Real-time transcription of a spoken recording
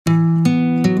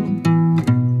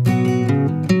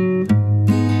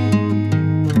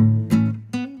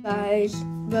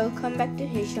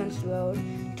Heshan's world.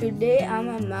 Today I'm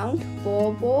at Mount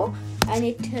Baw-Baw, and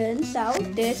it turns out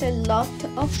there's a lot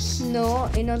of snow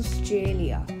in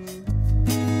Australia.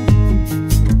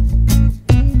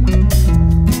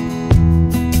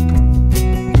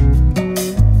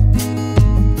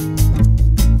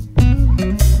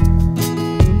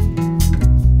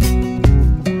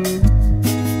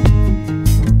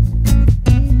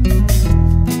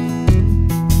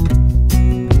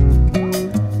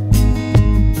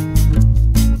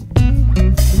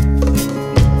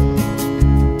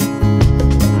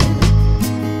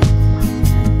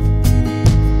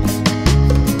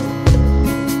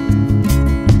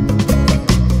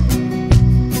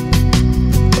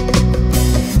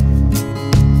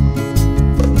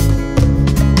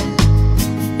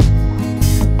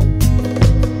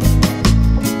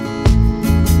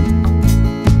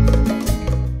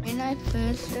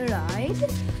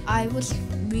 I was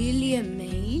really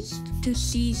amazed to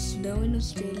see snow in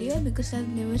Australia because I've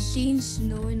never seen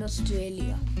snow in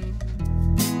Australia.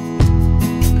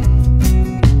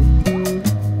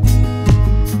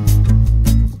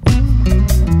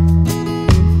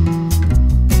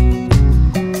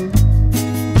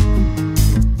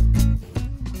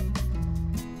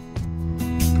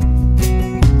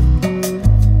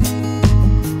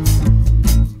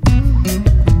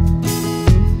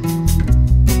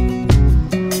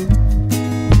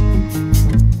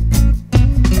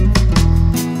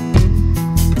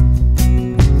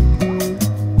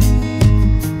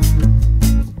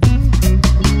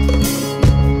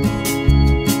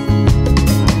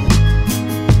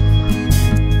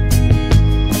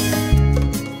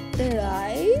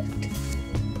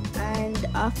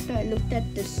 After I looked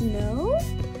at the snow,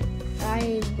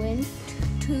 I went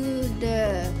to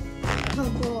the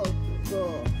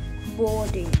toboggan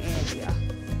boarding area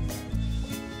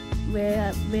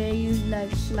where you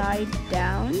like slide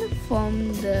down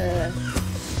from the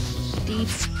steep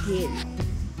hill,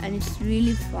 and it's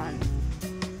really fun.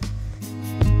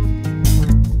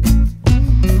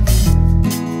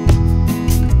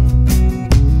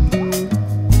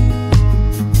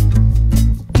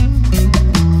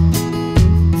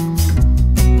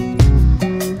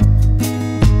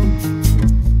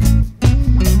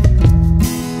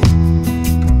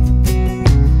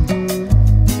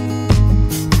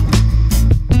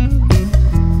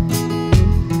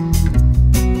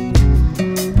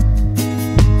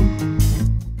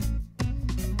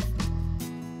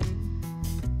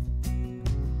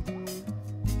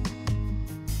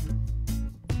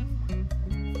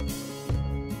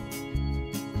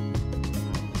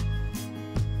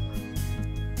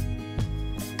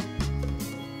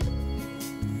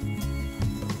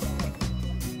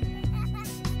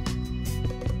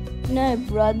 My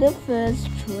brother first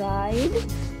tried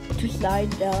to slide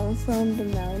down from the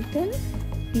mountain.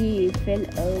 He fell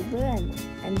over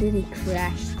and then he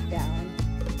crashed down.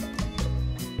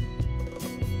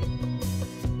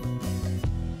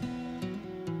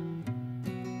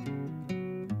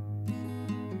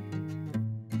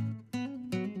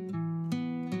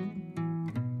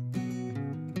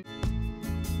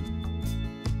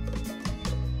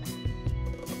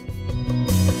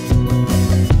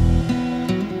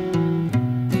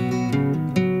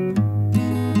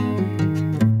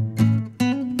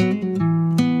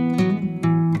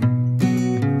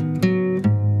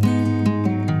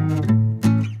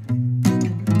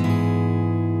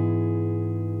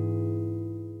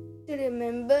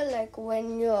 Remember, like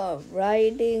when you're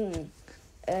riding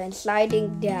and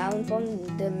sliding down from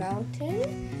the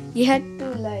mountain, you had to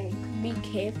like be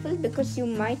careful because you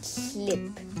might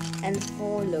slip and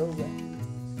fall over.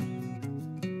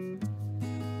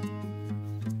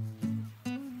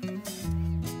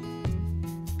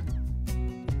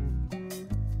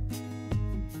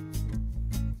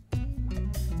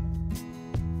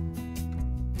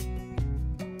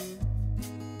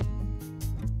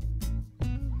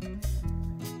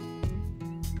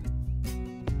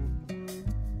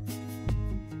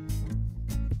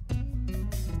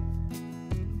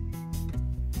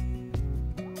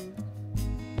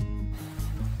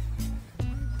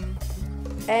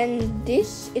 And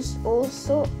this is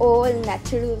also all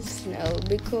natural snow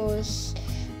because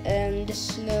the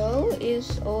snow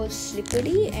is all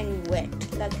slippery and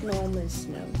wet like normal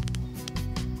snow.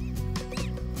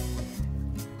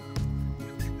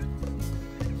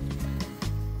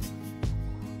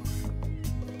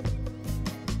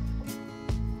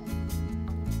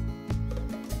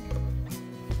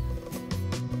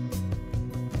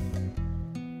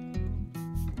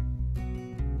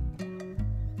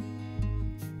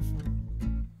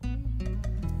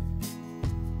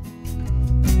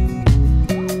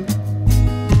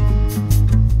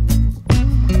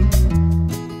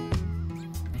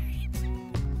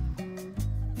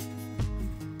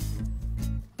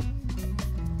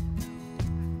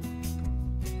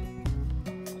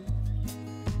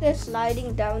 After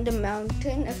sliding down the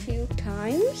mountain a few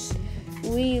times,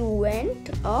 we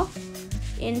went off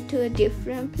into a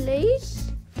different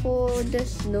place for the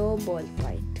snowball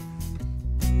fight.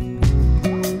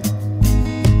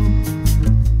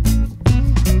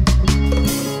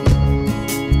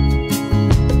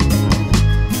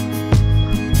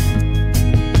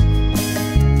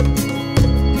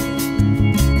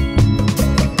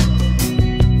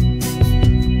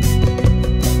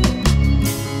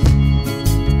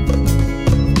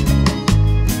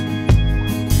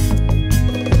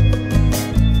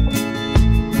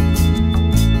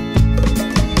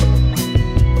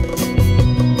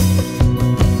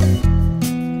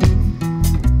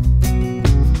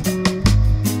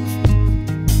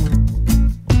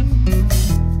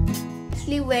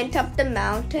 Went up the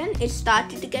mountain, it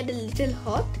started to get a little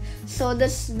hot, so the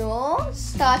snow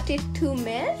started to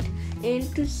melt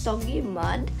into soggy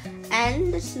mud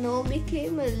and the snow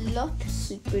became a lot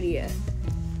slipperier.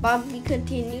 But we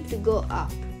continued to go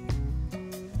up.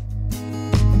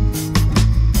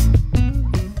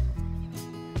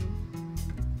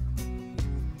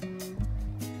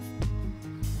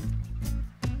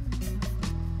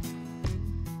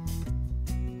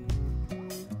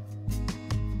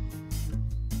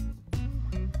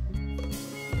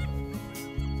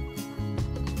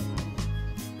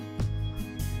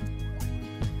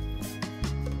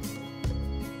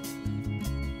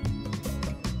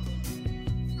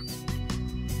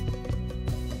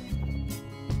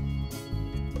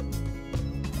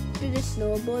 To the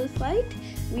snowball fight,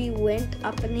 we went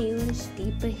up an even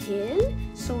steeper hill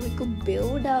so we could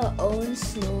build our own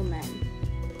snowman.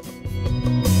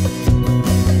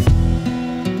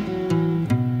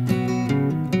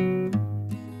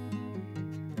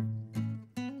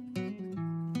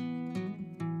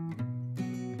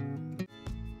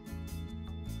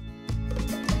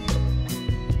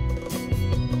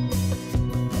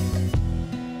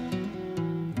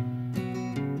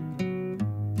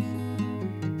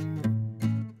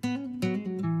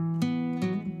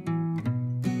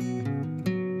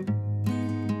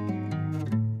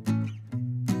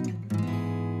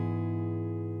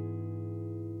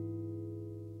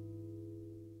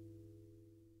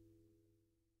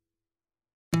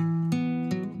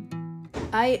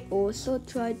 I also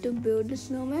tried to build a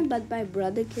snowman, but my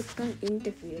brother kept on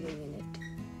interfering in it.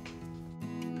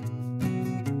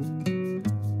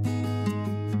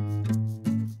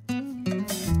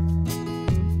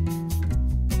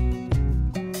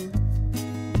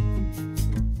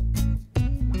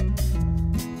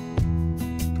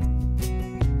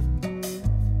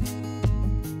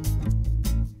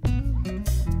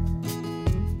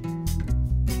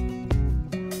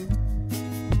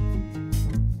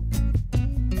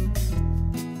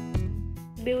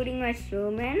 Building my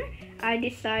snowman, I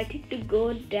decided to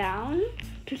go down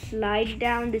to slide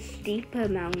down the steeper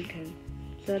mountain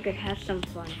so I could have some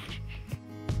fun.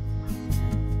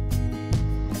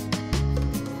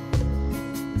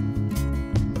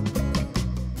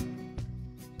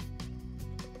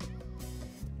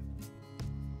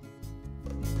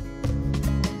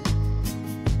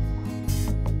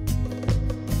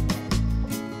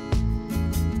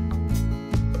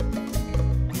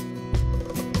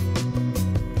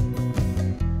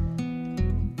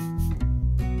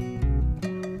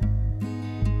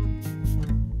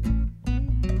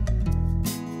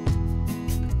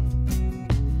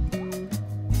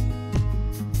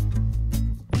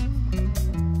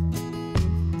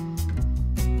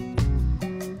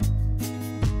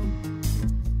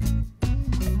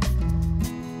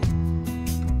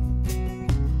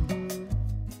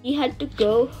 We had to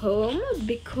go home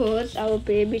because our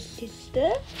baby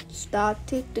sister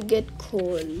started to get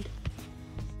cold.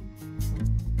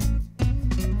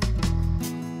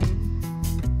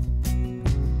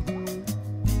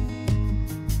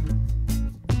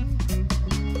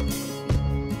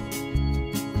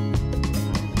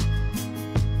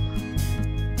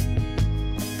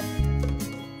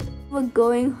 We're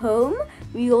going home.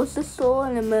 We also saw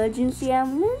an emergency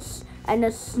ambulance and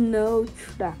a snow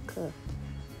tracker,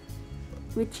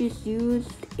 which is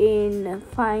used in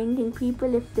finding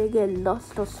people if they get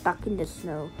lost or stuck in the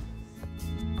snow.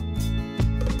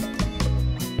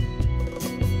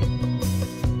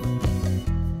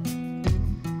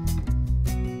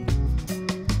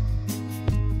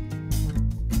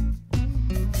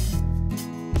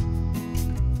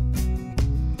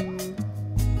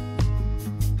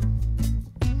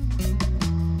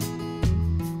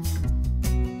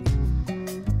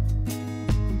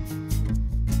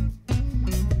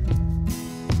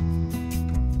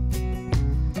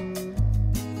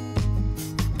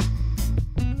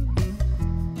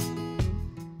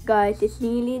 Guys, it's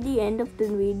nearly the end of the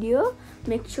video.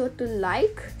 Make sure to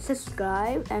like,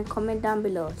 subscribe and comment down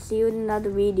below. See you in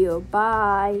another video.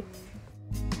 Bye.